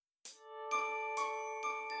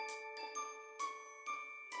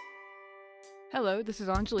Hello, this is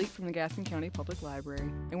Angelique from the Gaston County Public Library,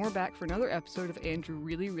 and we're back for another episode of Andrew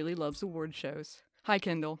Really, Really Loves Award Shows. Hi,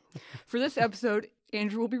 Kendall. For this episode,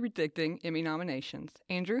 Andrew will be predicting Emmy nominations.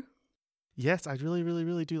 Andrew? Yes, I really, really,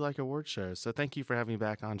 really do like award shows. So thank you for having me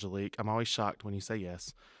back, Angelique. I'm always shocked when you say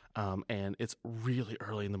yes. And it's really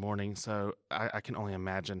early in the morning, so I can only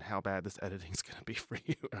imagine how bad this editing is going to be for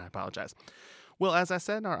you. I apologize. Well, as I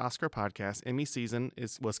said in our Oscar podcast, Emmy season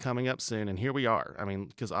was coming up soon, and here we are. I mean,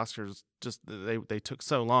 because Oscars they took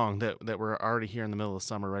so long that we're already here in the middle of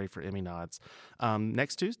summer ready for Emmy nods.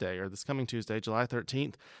 Next Tuesday, or this coming Tuesday, July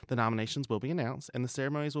 13th, the nominations will be announced, and the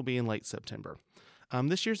ceremonies will be in late September.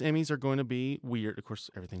 This year's Emmys are going to be weird. Of course,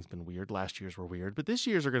 everything's been weird. Last year's were weird, but this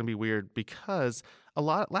year's are going to be weird because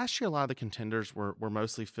last year, a lot of the contenders were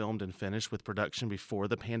mostly filmed and finished with production before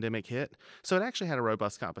the pandemic hit. So it actually had a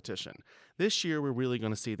robust competition. This year, we're really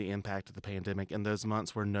going to see the impact of the pandemic in those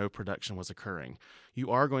months where no production was occurring.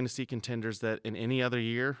 You are going to see contenders that in any other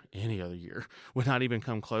year, would not even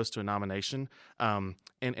come close to a nomination.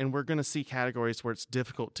 And we're going to see categories where it's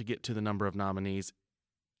difficult to get to the number of nominees.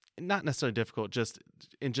 Not necessarily difficult,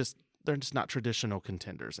 they're just not traditional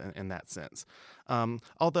contenders in that sense.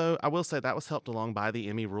 Although I will say that was helped along by the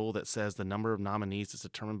Emmy rule that says the number of nominees is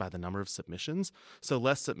determined by the number of submissions. So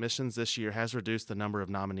less submissions this year has reduced the number of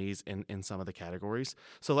nominees in some of the categories.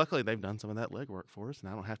 So luckily they've done some of that legwork for us, and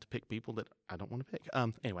I don't have to pick people that I don't want to pick.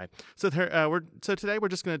 Anyway, so today we're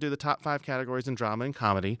just going to do the top 5 categories in drama and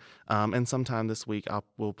comedy. And sometime this week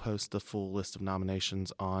we'll post the full list of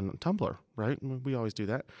nominations on Tumblr. Right? We always do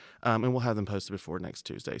that. And we'll have them posted before next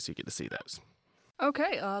Tuesday, so you get to see those.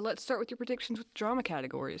 Okay, let's start with your predictions with drama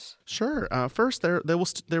categories. Sure. First, there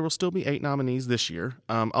will still be 8 nominees this year.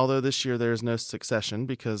 Although this year there is no Succession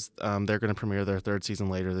because they're going to premiere their 3rd season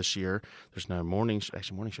later this year. There's no Morning Show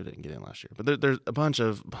didn't get in last year, but there's a bunch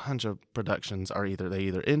of productions are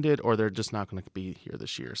either ended or they're just not going to be here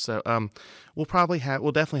this year. So we'll definitely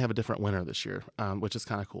have a different winner this year, which is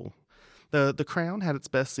kind of cool. The Crown had its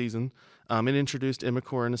best season. It introduced Emma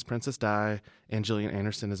Corrin as Princess Di and Gillian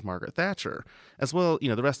Anderson as Margaret Thatcher. As well,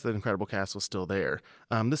 the rest of the incredible cast was still there.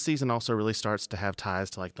 This season also really starts to have ties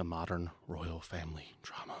to like the modern royal family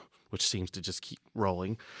drama, which seems to just keep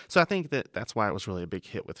rolling. So I think that's why it was really a big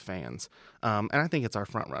hit with fans. And I think it's our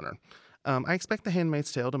front runner. I expect The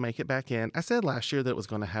Handmaid's Tale to make it back in. I said last year that it was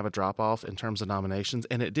going to have a drop-off in terms of nominations,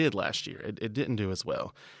 and it did last year. It didn't do as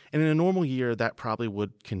well. And in a normal year, that probably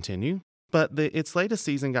would continue. But its latest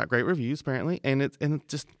season got great reviews, apparently, and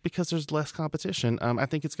just because there's less competition, I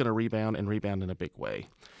think it's going to rebound in a big way.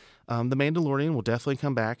 The Mandalorian will definitely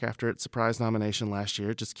come back after its surprise nomination last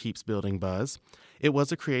year. It just keeps building buzz. It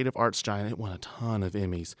was a creative arts giant. It won a ton of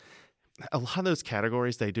Emmys. A lot of those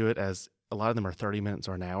categories, they do it as a lot of them are 30 minutes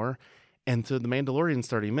or an hour. And so The Mandalorian's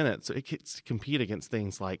 30 minutes, so it gets to compete against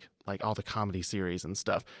things like all the comedy series and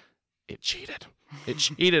stuff. It cheated.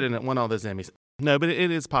 And it won all those Emmys. No, but it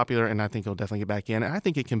is popular, and I think it'll definitely get back in. And I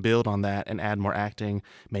think it can build on that and add more acting,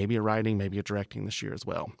 maybe a writing, maybe a directing this year as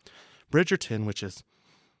well. Bridgerton, which is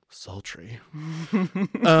sultry. And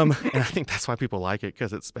I think that's why people like it,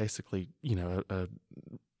 because it's basically, a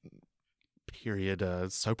period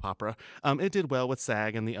soap opera. It did well with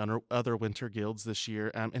SAG and the other winter guilds this year,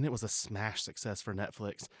 and it was a smash success for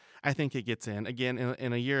Netflix. I think it gets in. Again,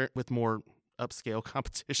 in a year with more upscale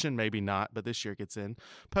competition, maybe not, but this year gets in.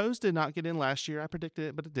 Pose did not get in last year. I predicted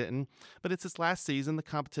it, but it didn't. But it's its last season. The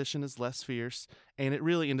competition is less fierce, and it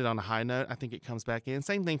really ended on a high note. I think it comes back in.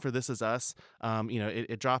 Same thing for This Is Us.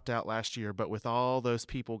 It dropped out last year, but with all those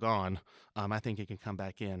people gone, I think it can come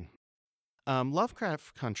back in.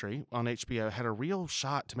 Lovecraft Country on HBO had a real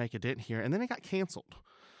shot to make a dent here, and then it got canceled.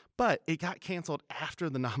 But it got canceled after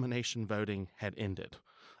the nomination voting had ended.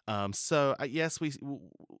 Yes,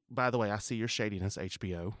 by the way, I see your shadiness,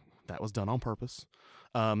 HBO. That was done on purpose.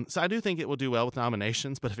 So I do think it will do well with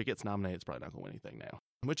nominations, but if it gets nominated, it's probably not going to win anything now,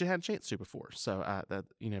 which it had a chance to before. So that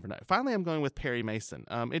you never know. Finally, I'm going with Perry Mason.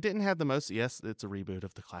 It didn't have the most, yes, it's a reboot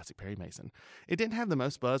of the classic Perry Mason. It didn't have the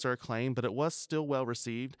most buzz or acclaim, but it was still well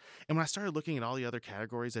received. And when I started looking at all the other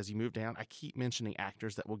categories as you move down, I keep mentioning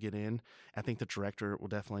actors that will get in. I think the director will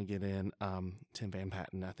definitely get in. Tim Van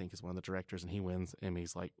Patten, I think, is one of the directors, and he wins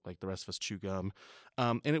Emmys like the rest of us chew gum.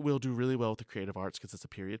 And it will do really well with the creative arts because it's a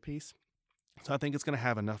period piece. So I think it's going to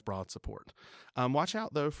have enough broad support. Watch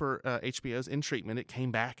out, though, for HBO's In Treatment. It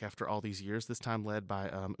came back after all these years, this time led by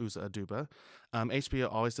Uzo Aduba.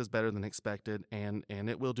 HBO always does better than expected, and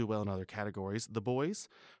it will do well in other categories. The Boys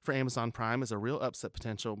for Amazon Prime is a real upset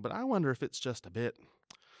potential, but I wonder if it's just a bit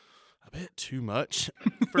a bit too much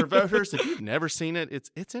for voters. If you've never seen it,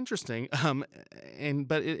 it's interesting.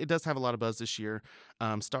 But it does have a lot of buzz this year.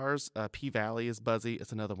 Stars, P-Valley is buzzy.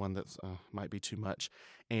 It's another one that's might be too much.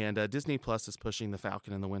 And Disney Plus is pushing The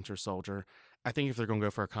Falcon and the Winter Soldier. I think if they're going to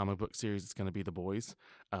go for a comic book series, it's going to be The Boys.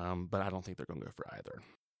 But I don't think they're going to go for either.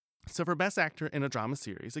 So for Best Actor in a Drama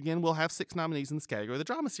Series, again, we'll have 6 nominees in this category. The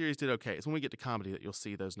drama series did okay. It's when we get to comedy that you'll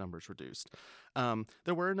see those numbers reduced.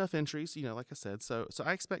 There were enough entries, like I said. So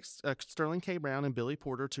I expect Sterling K. Brown and Billy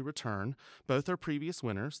Porter to return. Both are previous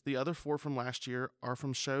winners. The other 4 from last year are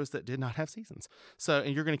from shows that did not have seasons.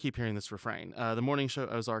 And you're going to keep hearing this refrain. The Morning Show,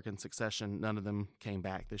 Ozark, and Succession, none of them came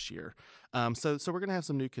back this year. So we're going to have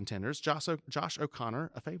some new contenders. Josh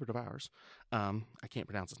O'Connor, a favorite of ours. I can't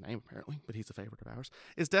pronounce his name apparently, but he's a favorite of ours.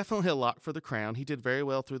 Is definitely a lock for the crown. He did very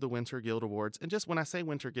well through the Winter Guild Awards. And just when I say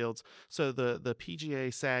Winter Guilds, so the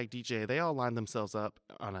PGA, SAG, DJ, they all line themselves up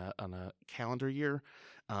on a calendar year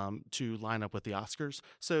to line up with the Oscars.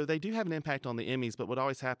 So they do have an impact on the Emmys, but what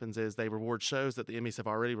always happens is they reward shows that the Emmys have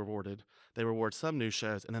already rewarded. They reward some new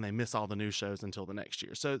shows, and then they miss all the new shows until the next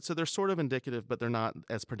year. So they're sort of indicative, but they're not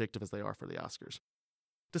as predictive as they are for the Oscars.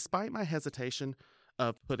 Despite my hesitation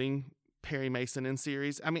of putting Perry Mason in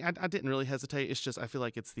series, I didn't really hesitate. It's just I feel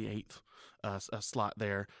like it's the 8th slot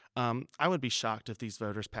there. I would be shocked if these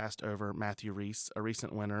voters passed over Matthew Rhys, a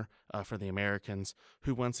recent winner for the Americans,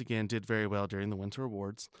 who once again did very well during the Winter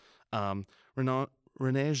Awards.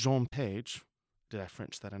 René Jean Page, did I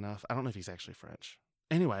French that enough? I don't know if he's actually French.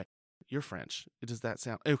 Anyway, you're French. Does that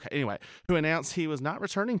sound okay? Anyway, who announced he was not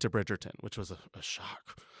returning to Bridgerton, which was a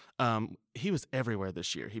shock. He was everywhere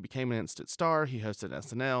this year. He became an instant star. He hosted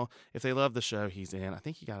SNL. If they love the show, he's in. I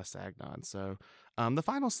think he got a SAG nod. So the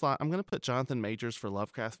final slot, I'm going to put Jonathan Majors for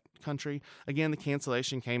Lovecraft Country. Again, the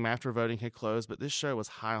cancellation came after voting had closed, but this show was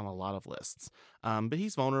high on a lot of lists. But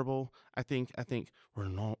he's vulnerable. I think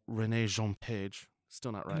René Jean Page.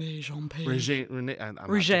 Still not right. René Jean Page. Roger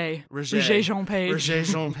Jean Page. Roger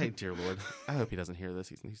Jean Page. Dear Lord. I hope he doesn't hear this.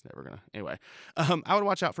 He's never going to. Anyway, I would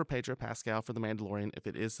watch out for Pedro Pascal for The Mandalorian if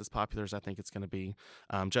it is as popular as I think it's going to be.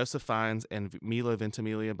 Joseph Fiennes and Milo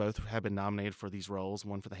Ventimiglia both have been nominated for these roles,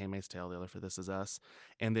 one for The Handmaid's Tale, the other for This Is Us.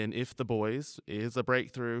 And then if The Boys is a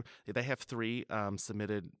breakthrough, they have 3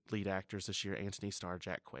 submitted lead actors this year, Anthony Starr,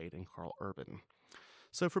 Jack Quaid, and Carl Urban.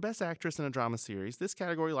 So for Best Actress in a Drama Series, this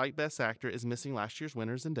category, like Best Actor, is missing last year's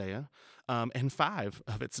winner, Zendaya, and 5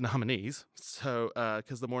 of its nominees. So,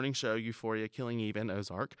 because The Morning Show, Euphoria, Killing Eve, and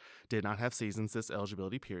Ozark did not have seasons this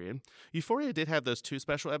eligibility period. Euphoria did have those 2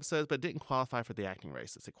 special episodes, but didn't qualify for the acting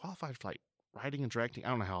races. It qualified for writing and directing. I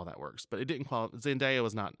don't know how all that works, but it didn't qualify. Zendaya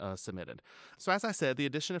was not submitted. So as I said, the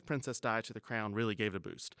addition of Princess Di to the crown really gave it a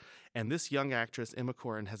boost. And this young actress, Emma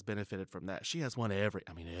Corrin, has benefited from that. She has won every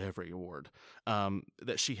award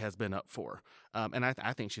that she has been up for. And I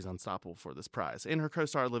think she's unstoppable for this prize. And her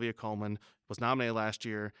co-star, Olivia Colman, was nominated last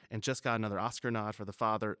year and just got another Oscar nod for The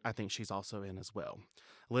Father. I think she's also in as well.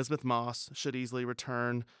 Elizabeth Moss should easily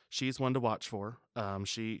return. She's one to watch for.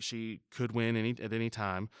 She could win at any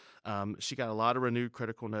time. She got a lot of renewed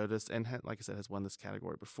critical notice and, like I said, has won this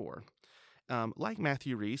category before. Like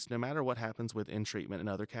Matthew Rhys, no matter what happens with In Treatment and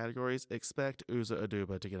other categories, expect Uzo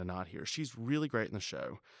Aduba to get a nod here. She's really great in the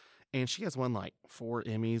show. And she has won 4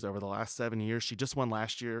 Emmys over the last 7 years. She just won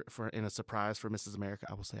last year in a surprise for Mrs. America.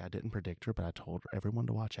 I will say I didn't predict her, but I told everyone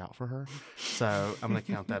to watch out for her. So I'm going to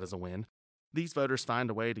count that as a win. These voters find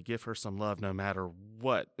a way to give her some love no matter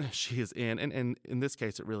what she is in. And in this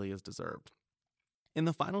case, it really is deserved. In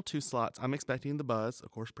the final 2 slots, I'm expecting the buzz,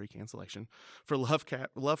 of course pre-cancellation, for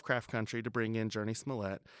Lovecraft Country to bring in Jurnee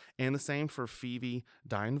Smollett, and the same for Phoebe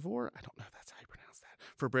Dynevor. I don't know if that's how you pronounce that.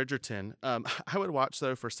 For Bridgerton. I would watch,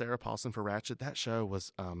 though, for Sarah Paulson for Ratched. That show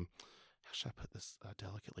was, how should I put this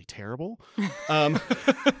delicately, terrible.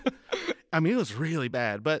 It was really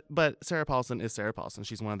bad, but Sarah Paulson is Sarah Paulson.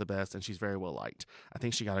 She's one of the best, and she's very well liked. I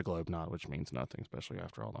think she got a Globe nod, which means nothing, especially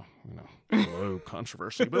after all the Globe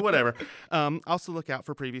controversy. But whatever. Also look out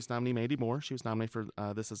for previous nominee Mandy Moore. She was nominated for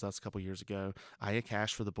This Is Us a couple years ago. Aya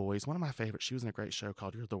Cash for The Boys, one of my favorites. She was in a great show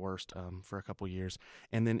called You're the Worst for a couple years.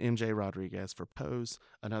 And then MJ Rodriguez for Pose,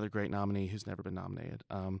 another great nominee who's never been nominated.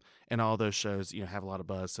 And all those shows have a lot of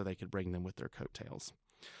buzz, so they could bring them with their coattails.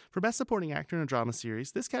 For Best Supporting Actor in a Drama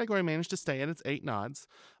Series, this category managed to stay at its 8 nods,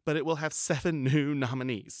 but it will have 7 new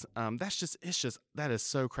nominees. That is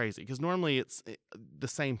so crazy, because normally the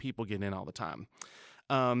same people get in all the time.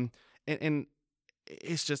 And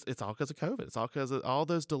it's all because of COVID. It's all because of all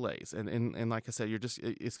those delays. And like I said,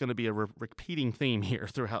 it's going to be a repeating theme here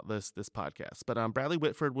throughout this podcast. But Bradley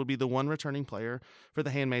Whitford will be the one returning player for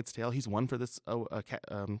The Handmaid's Tale. He's won for this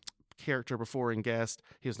character before in guest.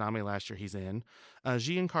 He was nominated last year. He's in.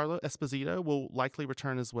 Giancarlo Esposito will likely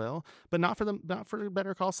return as well, but not for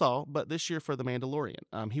Better Call Saul, but this year for The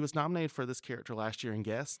Mandalorian. He was nominated for this character last year in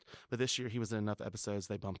guest, but this year he was in enough episodes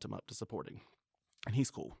they bumped him up to supporting. And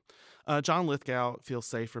he's cool. John Lithgow feels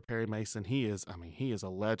safe for Perry Mason. He is a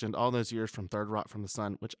legend. All those years from Third Rock from the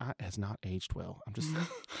Sun, which has not aged well.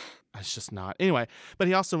 It's just not. Anyway, but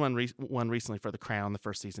he also won recently for The Crown. The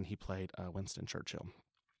first season he played Winston Churchill.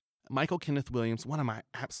 Michael Kenneth Williams, one of my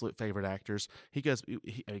absolute favorite actors. He goes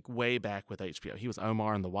way back with HBO. He was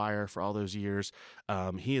Omar in The Wire for all those years.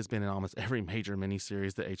 He has been in almost every major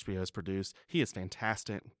miniseries that HBO has produced. He is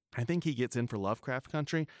fantastic. I think he gets in for Lovecraft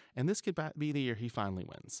Country, and this could be the year he finally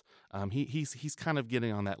wins. He's kind of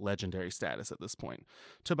getting on that legendary status at this point.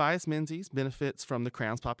 Tobias Menzies benefits from The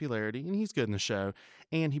Crown's popularity, and he's good in the show,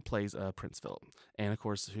 and he plays Prince Philip. And, of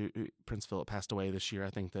course, Prince Philip passed away this year. I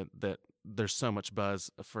think that there's so much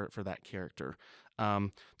buzz for that character.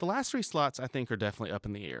 The last 3 slots, I think, are definitely up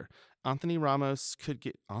in the air. Anthony Ramos could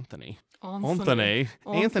get Anthony Ramos.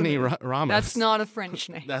 That's not a French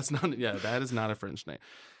name. That is not a French name.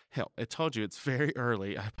 Hell, I told you it's very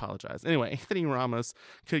early. I apologize. Anyway, Anthony Ramos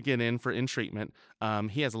could get in for In Treatment.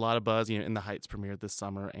 He has a lot of buzz. In the Heights premiered this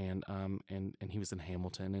summer, and he was in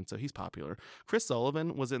Hamilton, and so he's popular. Chris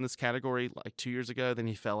Sullivan was in this category like 2 years ago. Then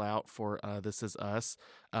he fell out for This Is Us.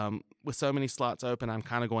 With so many slots open, I'm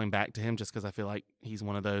kind of going back to him just because I feel like he's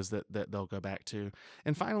one of those that they'll go back to.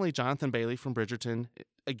 And finally, Jonathan Bailey from Bridgerton.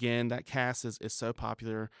 Again, that cast is so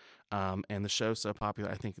popular, and the show's so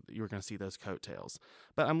popular. I think you're going to see those coattails.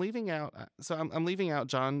 But I'm leaving out. I'm leaving out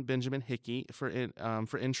John Benjamin Hickey for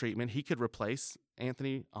In Treatment. He could replace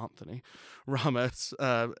Anthony Ramos,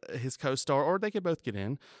 his co-star, or they could both get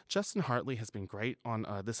in. Justin Hartley has been great on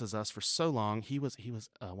This Is Us for so long. He was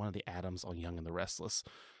one of the Adams on Young and the Restless.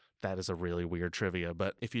 That is a really weird trivia,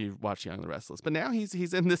 but if you watch Young and the Restless, but now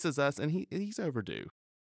he's in This Is Us, and he's overdue.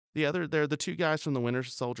 They're the 2 guys from the Winter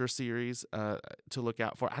Soldier series to look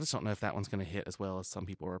out for. I just don't know if that one's going to hit as well as some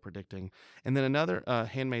people are predicting. And then another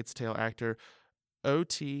Handmaid's Tale actor,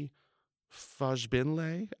 O.T.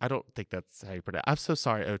 Fajbinley. I don't think that's how you pronounce it. I'm so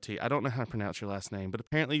sorry, O.T. I don't know how to pronounce your last name, but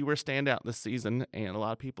apparently you were a standout this season, and a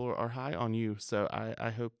lot of people are high on you. So I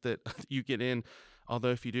hope that you get in.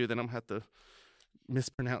 Although if you do, then I'm going to have to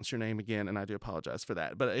mispronounce your name again, and I do apologize for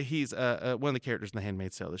that. But he's one of the characters in The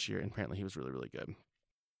Handmaid's Tale this year, and apparently he was really, really good.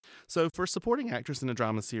 So for supporting actress in a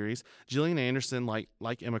drama series, Gillian Anderson, like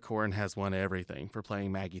Emma Corrin, has won everything for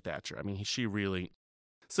playing Maggie Thatcher. I mean,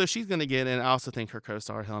 so she's going to get in. I also think her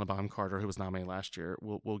co-star, Helena Bonham Carter, who was nominated last year,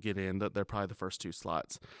 will get in. They're probably the first 2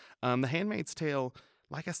 slots. The Handmaid's Tale,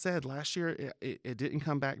 like I said, last year it didn't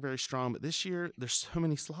come back very strong, but this year there's so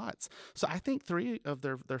many slots. So I think 3 of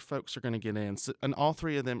their folks are going to get in, and all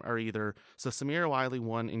 3 of them are either. So Samira Wiley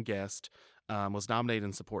won in guest, was nominated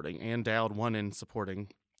in supporting. Ann Dowd won in supporting.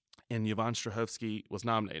 And Yvonne Strahovski was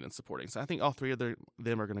nominated in supporting. So I think all 3 of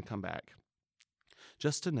them are going to come back.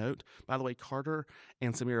 Just to note, by the way, Carter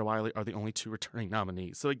and Samira Wiley are the only 2 returning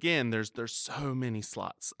nominees. So again, there's so many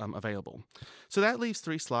slots available. So that leaves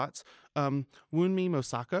 3 slots. Wunmi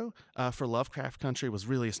Mosako for Lovecraft Country was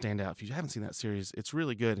really a standout. If you haven't seen that series, it's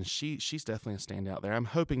really good, and she's definitely a standout there. I'm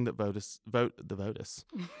hoping that the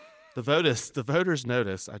voters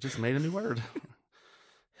notice. I just made a new word.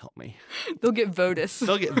 Help me. They'll get Votus.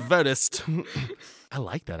 They'll get Votus. I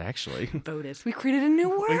like that, actually. Votus. We created a new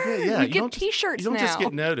word. Yeah, you get T-shirts now. You don't just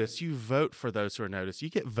get noticed. You vote for those who are noticed. You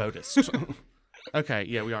get Votus. Okay,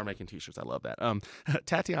 yeah, we are making T-shirts. I love that.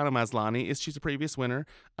 Tatiana Maslany, she's a previous winner,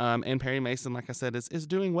 and Perry Mason, like I said, is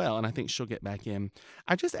doing well, and I think she'll get back in.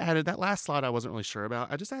 I just added, that last slide I wasn't really sure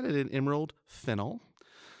about, I just added in Emerald Fennell.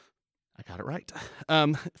 I got it right.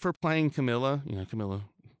 For playing Camilla, Camilla,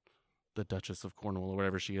 the Duchess of Cornwall or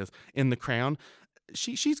whatever she is, in The Crown.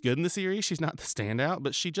 She's good in the series. She's not the standout,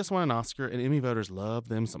 but she just won an Oscar, and Emmy voters love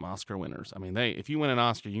them some Oscar winners. I mean, if you win an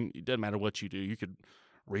Oscar, it doesn't matter what you do. You could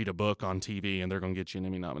read a book on TV, and they're going to get you an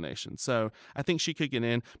Emmy nomination. So I think she could get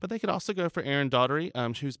in, but they could also go for Erin Daugherty,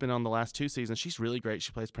 who's been on the last 2 seasons. She's really great.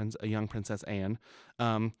 She plays a young Princess Anne.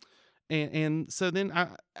 And so then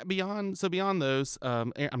beyond those,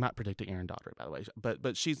 I'm not predicting Erin Daugherty, by the way,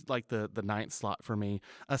 but she's like the 9th slot for me.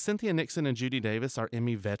 Cynthia Nixon and Judi Davis are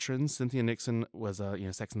Emmy veterans. Cynthia Nixon was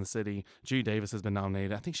Sex and the City. Judi Davis has been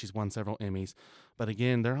nominated. I think she's won several Emmys, but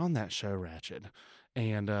again, they're on that show Ratched,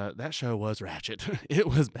 and that show was ratchet. It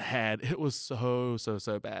was bad. It was so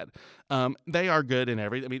bad. They are good in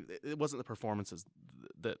everything. I mean, it wasn't the performances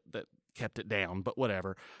that kept it down, but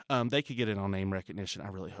whatever. They could get it on name recognition. I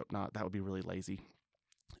really hope not. That would be really lazy.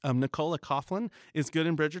 Nicola Coughlan is good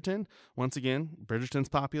in Bridgerton. Once again, Bridgerton's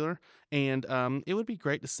popular. And it would be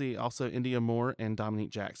great to see also India Moore and Dominique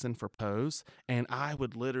Jackson for Pose. And I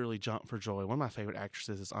would literally jump for joy. One of my favorite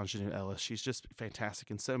actresses is Ingenue Ellis. She's just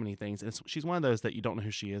fantastic in so many things. And she's one of those that you don't know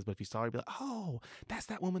who she is, but if you saw her, you'd be like, oh, that's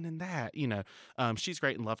that woman in that. She's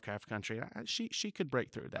great in Lovecraft Country. She could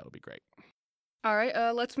break through. That would be great. All right,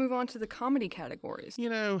 let's move on to the comedy categories.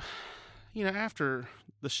 After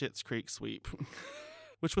the Schitt's Creek sweep,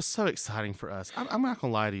 which was so exciting for us, I'm not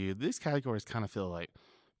going to lie to you. These categories kind of feel like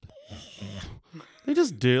they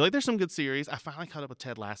just do. Like, there's some good series. I finally caught up with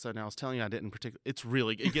Ted Lasso. Now, I was telling you I didn't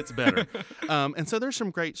particularly. It gets better. And so there's some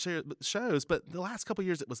great shows. But the last couple of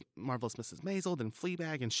years, it was Marvelous Mrs. Maisel, then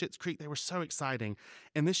Fleabag, and Schitt's Creek. They were so exciting.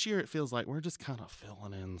 And this year, it feels like we're just kind of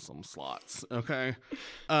filling in some slots. Okay.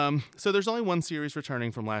 So there's only one series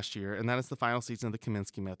returning from last year, and that is the final season of The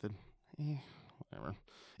Kominsky Method. Whatever.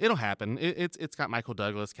 It'll happen. It's got Michael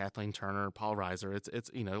Douglas, Kathleen Turner, Paul Reiser. It's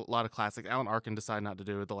a lot of classics. Alan Arkin decided not to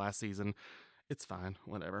do it the last season. It's fine,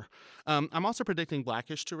 whatever. I'm also predicting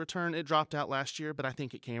Blackish to return. It dropped out last year, but I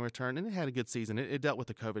think it can return, and it had a good season. It dealt with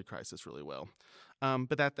the COVID crisis really well.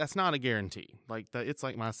 But that's not a guarantee. It's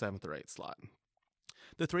like my 7th or 8th slot.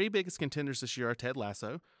 The 3 biggest contenders this year are Ted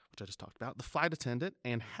Lasso, which I just talked about, The Flight Attendant,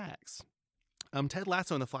 and Hacks. Ted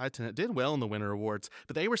Lasso and The Flight Attendant did well in the Winter Awards,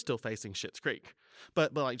 but they were still facing Schitt's Creek.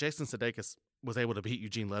 But like Jason Sudeikis was able to beat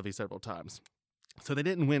Eugene Levy several times. So they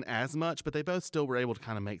didn't win as much, but they both still were able to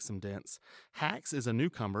kind of make some dents. Hacks is a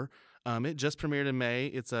newcomer. It just premiered in May.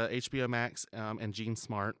 It's HBO Max and Gene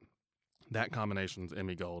Smart. That combination's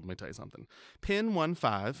Emmy Gold. Let me tell you something. Pen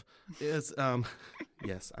 15 is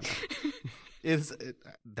yes, I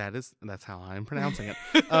know. That's how I'm pronouncing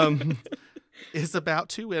it. Is about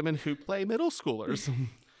 2 women who play middle schoolers.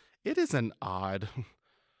 It is an odd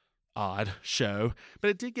show, but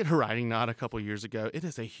it did get a writing nod a couple years ago. It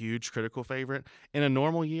is a huge critical favorite. In a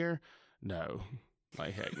normal year, no.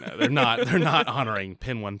 Like, heck no. They're not honoring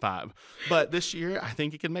Pen 15. But this year, I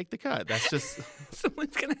think it can make the cut. That's just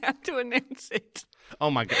someone's gonna have to announce it. Oh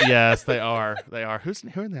my God! Yes, they are. They are. Who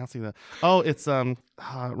announcing that? Oh, it's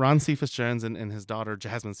Ron Cephas Jones and his daughter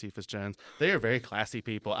Jasmine Cephas Jones. They are very classy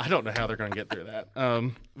people. I don't know how they're going to get through that.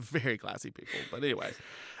 Very classy people. But anyway,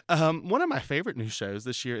 one of my favorite new shows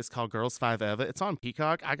this year is called Girls 5 Eva. It's on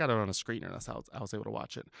Peacock. I got it on a screener. That's how I was able to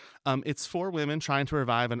watch it. It's 4 women trying to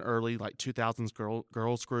revive an early 2000s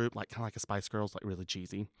girls group, kind of like a Spice Girls, really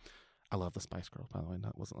cheesy. I love the Spice Girls, by the way.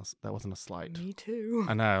 That wasn't a slight. Me too.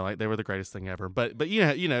 I know, they were the greatest thing ever. But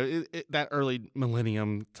that early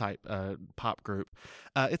millennium type pop group.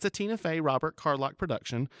 It's a Tina Fey, Robert Carlock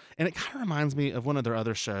production, and it kind of reminds me of one of their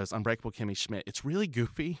other shows, Unbreakable Kimmy Schmidt. It's really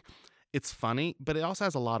goofy. It's funny, but it also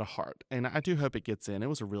has a lot of heart, and I do hope it gets in. It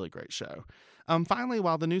was a really great show. Finally,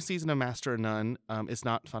 while the new season of Master of None is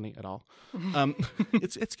not funny at all,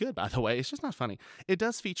 it's good, by the way. It's just not funny. It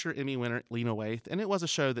does feature Emmy winner Lena Waithe, and it was a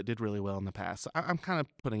show that did really well in the past. So I'm kind of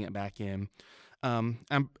putting it back in.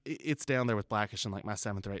 It's down there with Blackish in my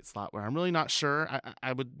 7th or 8th slot, where I'm really not sure.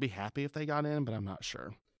 I would be happy if they got in, but I'm not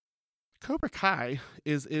sure. Cobra Kai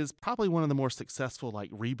is probably one of the more successful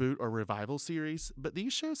reboot or revival series, but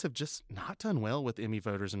these shows have just not done well with Emmy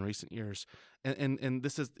voters in recent years. And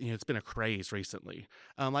this is, it's been a craze recently.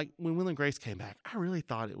 When Will and Grace came back, I really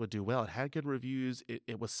thought it would do well. It had good reviews.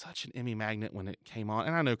 It was such an Emmy magnet when it came on.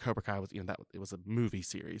 And I know Cobra Kai was, it was a movie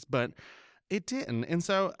series, but it didn't. And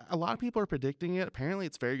so a lot of people are predicting it. Apparently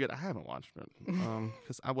it's very good. I haven't watched it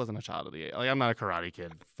because I wasn't a child of the 80s. I'm not a Karate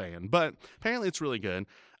Kid fan, but apparently it's really good.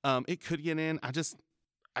 It could get in.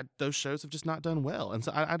 Those shows have just not done well. And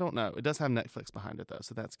so I don't know. It does have Netflix behind it, though,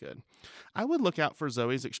 so that's good. I would look out for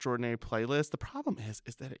Zoe's Extraordinary Playlist. The problem is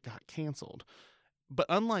that it got canceled. But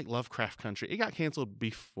unlike Lovecraft Country, it got canceled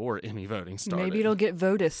before Emmy voting started. Maybe it'll get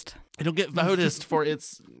Voticed. It'll get Voticed for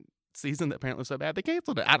its season that apparently was so bad they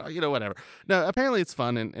canceled it. I don't, whatever. No, apparently it's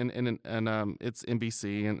fun and it's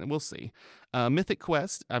NBC and we'll see. Mythic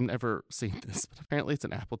Quest, I've never seen this, but apparently it's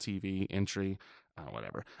an Apple TV entry.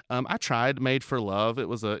 Whatever. I tried Made for Love. It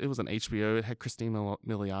was an HBO. It had Christine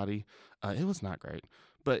Milioti. It was not great,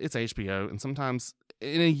 but it's HBO. And sometimes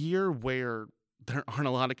in a year where there aren't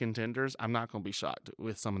a lot of contenders, I'm not going to be shocked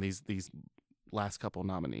with some of these last couple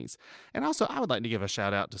nominees. And also, I would like to give a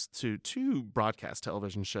shout out to 2 broadcast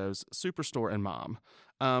television shows, Superstore and Mom.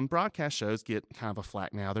 Broadcast shows get kind of a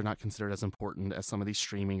flack now. They're not considered as important as some of these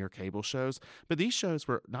streaming or cable shows. But these shows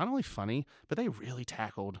were not only funny, but they really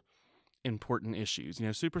tackled important issues.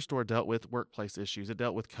 Superstore dealt with workplace issues. It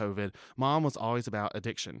dealt with COVID. Mom was always about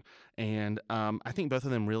addiction. And I think both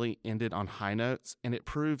of them really ended on high notes. And it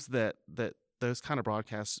proves that those kind of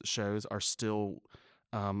broadcast shows are still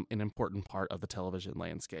an important part of the television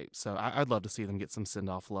landscape. So I'd love to see them get some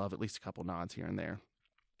send-off love, at least a couple nods here and there.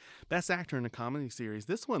 Best Actor in a Comedy Series,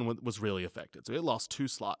 this one was really affected. So it lost 2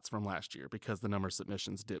 slots from last year because the number of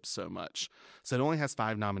submissions dipped so much. So it only has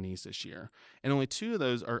 5 nominees this year. And only 2 of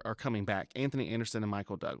those are coming back, Anthony Anderson and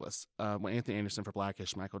Michael Douglas. Anthony Anderson for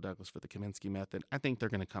Blackish, Michael Douglas for The Kominsky Method. I think they're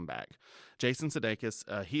going to come back. Jason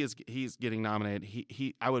Sudeikis, he's getting nominated.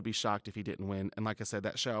 I would be shocked if he didn't win. And like I said,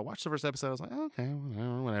 that show, I watched the first episode, I was like, okay,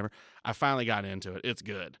 whatever. I finally got into it. It's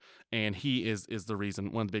good. And he is the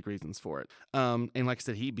reason, one of the big reasons for it. And like I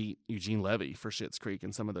said, he beat Eugene Levy for Schitt's Creek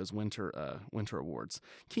in some of those winter awards.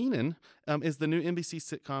 Kenan is the new NBC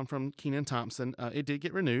sitcom from Kenan Thompson. It did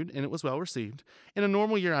get renewed, and it was well received. In a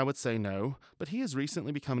normal year, I would say no, but he has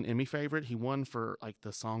recently become an Emmy favorite. He won for like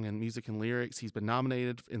the song and music and lyrics. He's been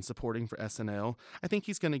nominated in supporting for SNL. I think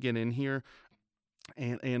he's going to get in here.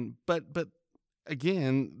 But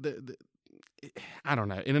again, I don't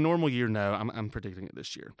know. In a normal year, no. I'm predicting it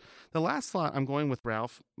this year. The last slot, I'm going with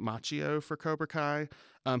Ralph Macchio for Cobra Kai.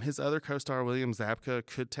 His other co-star, William Zabka,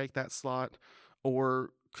 could take that slot,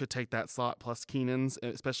 or could take that slot plus Kenan's,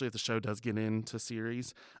 especially if the show does get into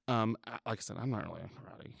series. Like I said, I'm not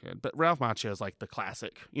really good, but Ralph Macchio is like the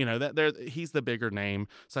classic. He's the bigger name,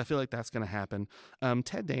 so I feel like that's going to happen.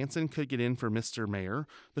 Ted Danson could get in for Mr. Mayor.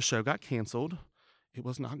 The show got canceled. It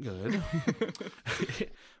was not good,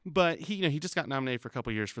 but he just got nominated for a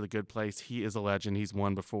couple of years for The Good Place. He is a legend. He's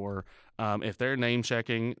won before. If they're name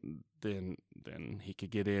checking, then he could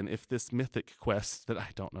get in. If this Mythic Quest that I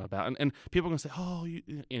don't know about, and people are gonna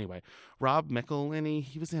say, anyway, Rob McElhenney,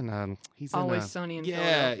 he was in. He's Always in, Sunny in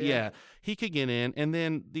Philadelphia. Yeah, he could get in. And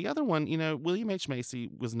then the other one, William H. Macy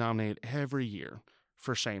was nominated every year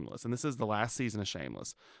for Shameless, and this is the last season of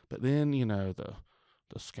Shameless. But then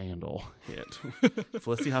the scandal hit.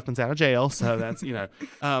 Felicity Huffman's out of jail, so that's,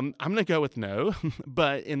 I'm going to go with no.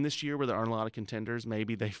 But in this year where there aren't a lot of contenders,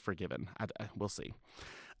 maybe they've forgiven. We'll see.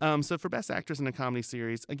 So for Best Actress in a Comedy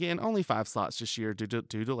Series, again, only 5 slots this year due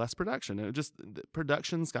to less production. The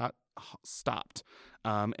productions got stopped,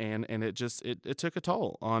 and it took a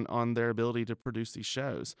toll on their ability to produce these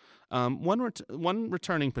shows. One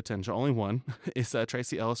returning potential, only one, is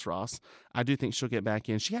Tracy Ellis Ross. I do think she'll get back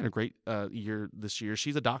in. She had a great year this year.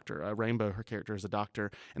 She's a doctor. Rainbow, her character, is a doctor,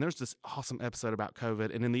 and there's this awesome episode about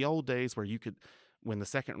COVID. And in the old days where you could, when the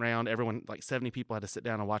second round, everyone, like 70 people, had to sit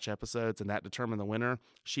down and watch episodes, and that determined the winner,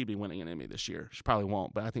 she'd be winning an Emmy this year. She probably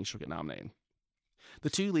won't, but I think she'll get nominated.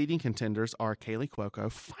 The 2 leading contenders are Kaley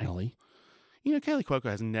Cuoco, finally. Kaley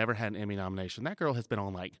Cuoco has never had an Emmy nomination. That girl has been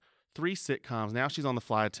on like 3 sitcoms. Now she's on The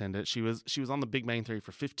Fly Attendant. She was on The Big Bang Theory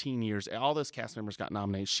for 15 years. All those cast members got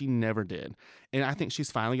nominated. She never did. And I think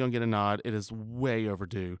she's finally going to get a nod. It is way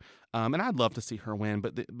overdue. And I'd love to see her win.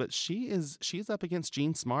 But she is up against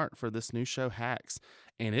Jean Smart for this new show, Hacks.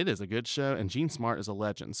 And it is a good show. And Jean Smart is a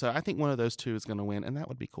legend. So I think one of those 2 is going to win. And that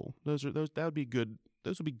would be cool. That would be good.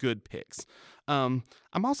 Those would be good picks. I'm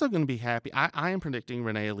also going to be happy. I am predicting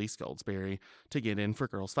Renee Elise Goldsberry to get in for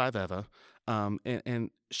Girls 5 Eva. And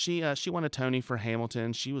she won a Tony for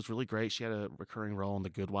Hamilton. She was really great. She had a recurring role in The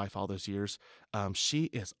Good Wife all those years. She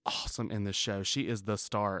is awesome in this show. She is the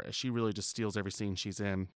star. She really just steals every scene she's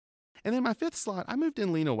in. And then my 5th slot, I moved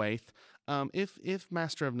in Lena Waithe. If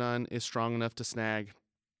Master of None is strong enough to snag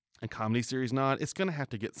a comedy series nod, it's going to have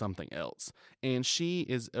to get something else. And she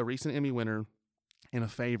is a recent Emmy winner and a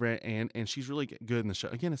favorite, and she's really good in the show.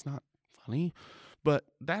 Again, it's not funny, but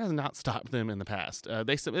that has not stopped them in the past.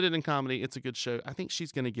 They submitted in comedy. It's a good show. I think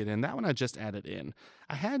she's going to get in. That one I just added in.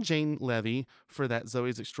 I had Jane Levy for that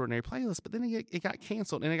Zoe's Extraordinary Playlist, but then it got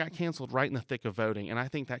canceled, and it got canceled right in the thick of voting. And I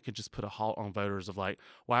think that could just put a halt on voters of like,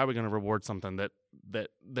 why are we going to reward something that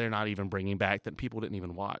they're not even bringing back, that people didn't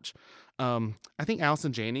even watch? I think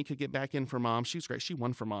Allison Janney could get back in for Mom. She was great. She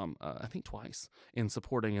won for Mom, I think twice in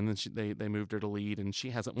supporting, and then they moved her to lead, and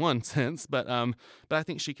she hasn't won since. But I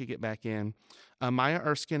think she could get back in. Maya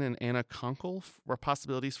Erskine and Anna Konkle were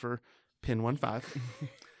possibilities for Pin 15.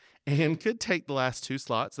 And could take the last 2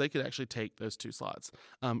 slots. They could actually take those 2 slots.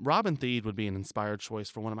 Robin Thede would be an inspired choice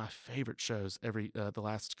for one of my favorite shows the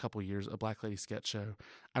last couple years, a Black Lady sketch show.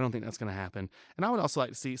 I don't think that's going to happen. And I would also like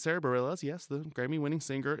to see Sarah Bareilles, yes, the Grammy-winning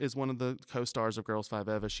singer, is one of the co-stars of Girls 5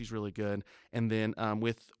 Eva. She's really good. And then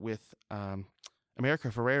with America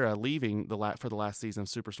Ferrera leaving for the last season of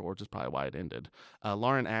Superstore, which is probably why it ended.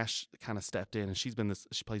 Lauren Ash kind of stepped in, and she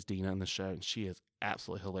plays Dina in the show, and she is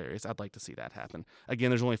absolutely hilarious. I'd like to see that happen. Again,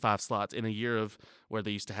 there's only 5 slots. In a year of where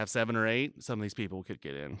they used to have 7 or 8, some of these people could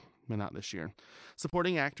get in, but not this year.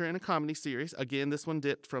 Supporting actor in a comedy series. Again, this one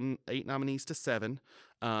dipped from 8 nominees to 7.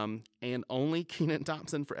 And only Kenan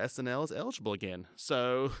Thompson for SNL is eligible again.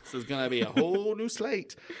 So this is going to be a whole new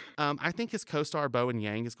slate. I think his co-star Bowen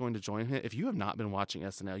Yang is going to join him. If you have not been watching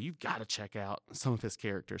SNL, you've got to check out some of his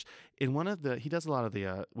characters. In one of he does a lot of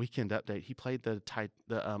the Weekend Update. He played the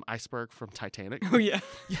iceberg from Titanic. Oh, yeah.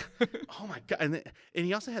 Yeah. Oh, my God. And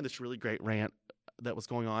he also had this really great rant that was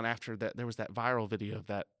going on after that. There was that viral video of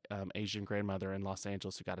that Asian grandmother in Los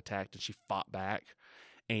Angeles who got attacked, and she fought back.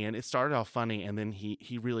 And it started off funny, and then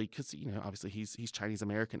he really, because, you know, obviously he's Chinese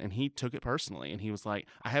American, and he took it personally, and he was like,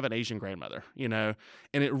 I have an Asian grandmother, you know,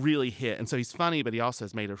 and it really hit. And so he's funny, but he also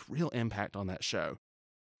has made a real impact on that show.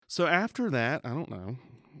 So after that, I don't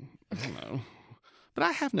know, but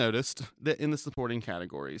I have noticed that in the supporting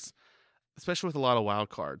categories, especially with a lot of wild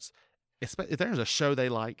cards, if there's a show they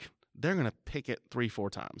like, they're going to pick it 3-4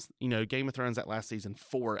 times. You know, Game of Thrones, that last season,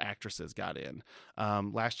 4 actresses got in.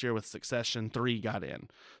 Last year with Succession, 3 got in.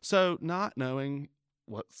 So not knowing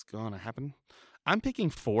what's going to happen, I'm picking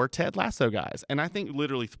 4 Ted Lasso guys. And I think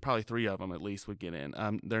literally probably 3 of them at least would get in.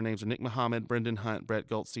 Their names are Nick Mohammed, Brendan Hunt, Brett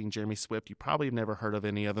Goldstein, Jeremy Swift. You probably have never heard of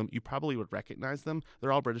any of them. You probably would recognize them.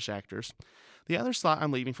 They're all British actors. The other slot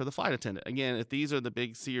I'm leaving for The Flight Attendant. Again, if these are the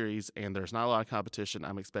big series and there's not a lot of competition,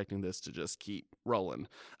 I'm expecting this to just keep rolling.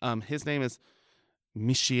 His name is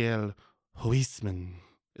Michiel Huisman.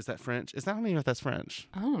 Is that French? I don't even know if that's French.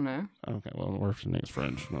 I don't know. Okay, well, what if his name's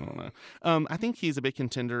French? I don't know. I think he's a big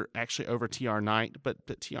contender actually over T.R. Knight, but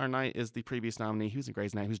T.R. Knight is the previous nominee. He was in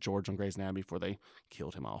Grey's Anatomy. He was George on Grey's Anatomy before they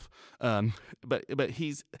killed him off. But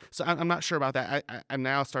he's so I'm not sure about that. I'm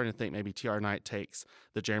now starting to think maybe T.R. Knight takes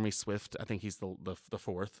the Jeremy Swift. I think he's the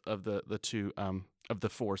fourth of the 2 of the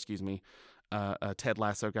 4. Excuse me. Ted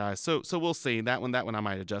Lasso guys. So we'll see. That one I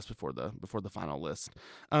might adjust before the final list.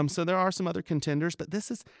 So there are some other contenders, but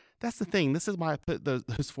that's the thing. This is why I put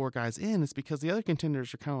those 4 guys in, is because the other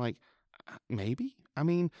contenders are kind of like, maybe. I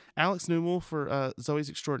mean, Alex Newell for Zoe's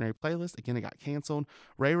Extraordinary Playlist. Again, it got canceled.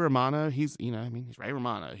 Ray Romano. He's Ray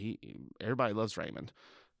Romano. Everybody loves Raymond.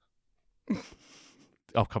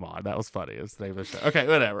 Oh, come on. That was funny. It's the name of the show. Okay,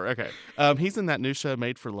 whatever. Okay. He's in that new show,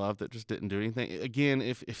 Made for Love, that just didn't do anything. Again,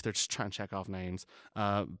 if they're just trying to check off names.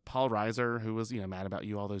 Paul Reiser, who was, Mad About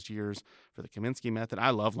You all those years for the Kaminsky Method. I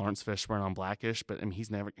love Lawrence Fishburne on Blackish, but I mean,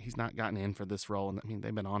 he's not gotten in for this role. And I mean,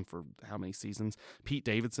 they've been on for how many seasons? Pete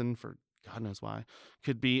Davidson for God knows why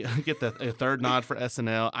could be get the 3rd nod for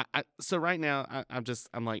SNL. So right now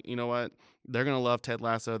I'm like, you know what? They're gonna love Ted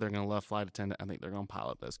Lasso. They're gonna love Flight Attendant. I think they're gonna pile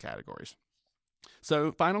up those categories.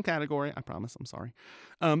 So, final category, I promise, I'm sorry.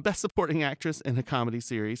 Best Supporting Actress in a Comedy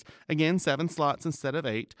Series. Again, 7 slots instead of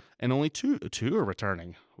 8, and only 2 are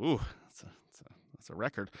returning. Ooh, that's a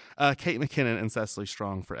record. Kate McKinnon and Cecily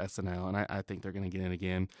Strong for SNL, and I think they're going to get in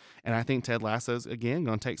again. And I think Ted Lasso's, again,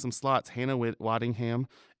 going to take some slots. Hannah Waddingham.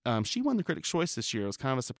 She won the Critics' Choice this year. It was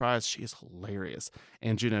kind of a surprise. She is hilarious.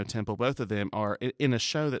 And Juno Temple, both of them are in a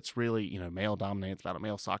show that's really, male dominated. It's about a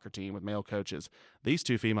male soccer team with male coaches. These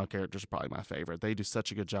 2 female characters are probably my favorite. They do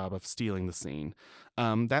such a good job of stealing the scene.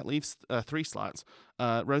 That leaves 3 slots.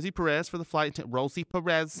 Rosie Perez for the flight attendant. Rosie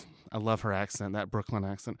Perez. I love her accent, that Brooklyn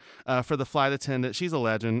accent. For the flight attendant, she's a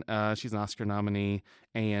legend. She's an Oscar nominee,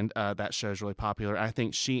 and that show's really popular. I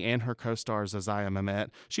think she and her co-star Zaziah Mehmet,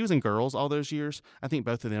 she was in Girls all those years. I think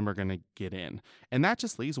both of them are going to get in. And that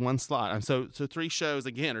just leaves 1 slot. And so 3 shows,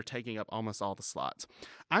 again, are taking up almost all the slots.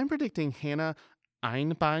 I'm predicting Hannah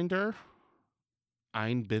Einbinder?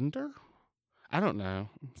 I don't know.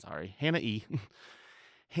 I'm sorry. Hannah E.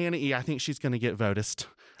 I think she's going to get Vodist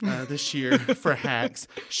this year for Hacks.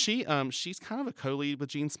 She's kind of a co-lead with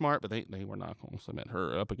Jean Smart, but they were not going to submit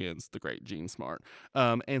her up against the great Jean Smart.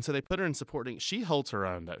 And so they put her in supporting. She holds her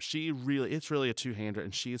own, though. It's really a 2-hander,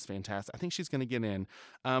 and she is fantastic. I think she's going to get in.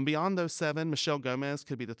 Beyond those 7, Michelle Gomez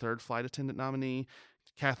could be the 3rd flight attendant nominee.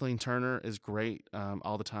 Kathleen Turner is great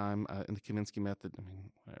all the time in the Kaminsky Method. I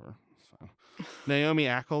mean, whatever. So. Naomi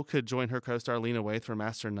Ackel could join her co-star Lena Waithe for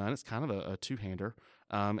Master of None. It's kind of a 2-hander.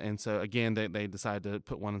 And so, again, they decided to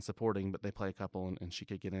put 1 in supporting, but they play a couple, and she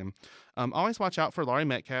could get in. Always watch out for Laurie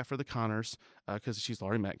Metcalf for The Connors, because she's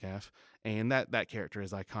Laurie Metcalf, and that character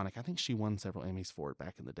is iconic. I think she won several Emmys for it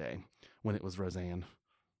back in the day when it was Roseanne,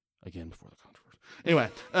 again, before the controversy. Anyway,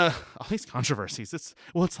 all these controversies. It's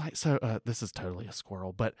like, so this is totally a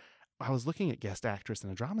squirrel, but I was looking at guest actress in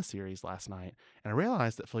a drama series last night, and I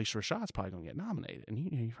realized that Felicia Rashad's probably going to get nominated. And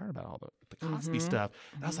you've heard about all the Cosby stuff.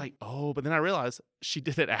 And I was like, oh, but then I realized she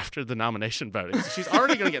did it after the nomination voting. So she's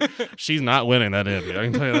already going to get, she's not winning that Emmy. I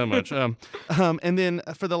can tell you that much. And then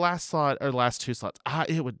for the last slot, or last two slots,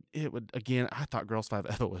 it would again, I thought Girls 5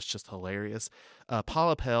 Eva was just hilarious.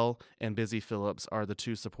 Paula Pell and Busy Phillips are the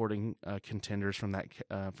two supporting contenders from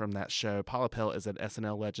that show. Paula Pell is an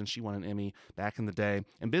SNL legend. She won an Emmy back in the day.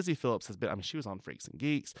 And Busy Phillips has been, I mean, she was on Freaks and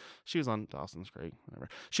Geeks. She was on Dawson's Creek, whatever.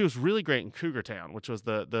 She was really great in Cougar Town, which was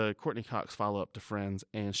the Courtney Cox follow-up to Friends.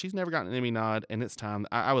 And she's never gotten an Emmy nod, and it's time.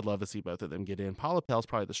 I would love to see both of them get in. Paula Pell's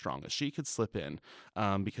probably the strongest. She could slip in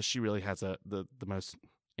because she really has the most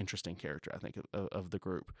interesting character, I think, of the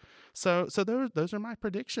group. So those are my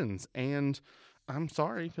predictions. And I'm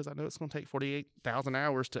sorry, because I know it's going to take 48,000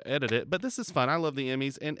 hours to edit it, but this is fun. I love the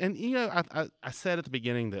Emmys. And you know, I said at the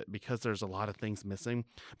beginning that because there's a lot of things missing,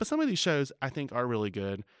 but some of these shows I think are really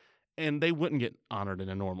good, and they wouldn't get honored in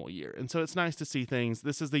a normal year. And so it's nice to see things.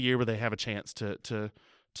 This is the year where they have a chance to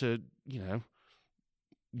you know,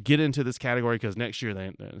 get into this category, because next year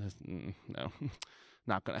no.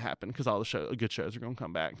 Not going to happen, because all the good shows are going to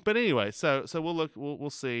come back. But anyway, so we'll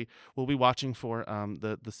see. We'll be watching for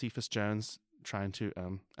the Cephas Jones trying to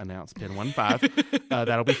announce Pen 1-5.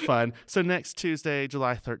 That'll be fun. So next Tuesday,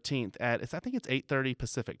 July 13th I think it's 8:30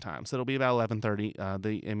 Pacific time. So it'll be about 11:30.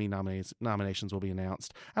 The Emmy nominations will be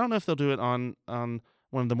announced. I don't know if they'll do it on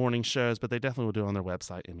one of the morning shows, but they definitely will do it on their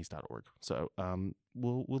website, emmys.org. So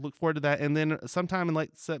we'll look forward to that. And then sometime in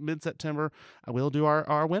mid-September, I will do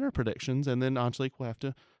our winner predictions, and then Angelique will have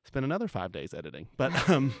to spend another 5 days editing. But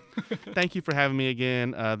thank you for having me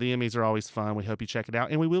again. The Emmys are always fun. We hope you check it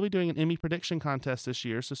out. And we will be doing an Emmy prediction contest this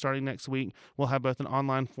year. So starting next week, we'll have both an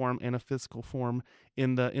online form and a physical form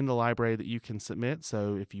in the library that you can submit.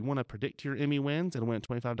 So if you want to predict your Emmy wins and win a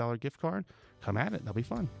 $25 gift card, come at it. That'll be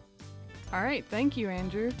fun. All right. Thank you,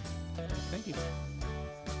 Andrew. Thank you.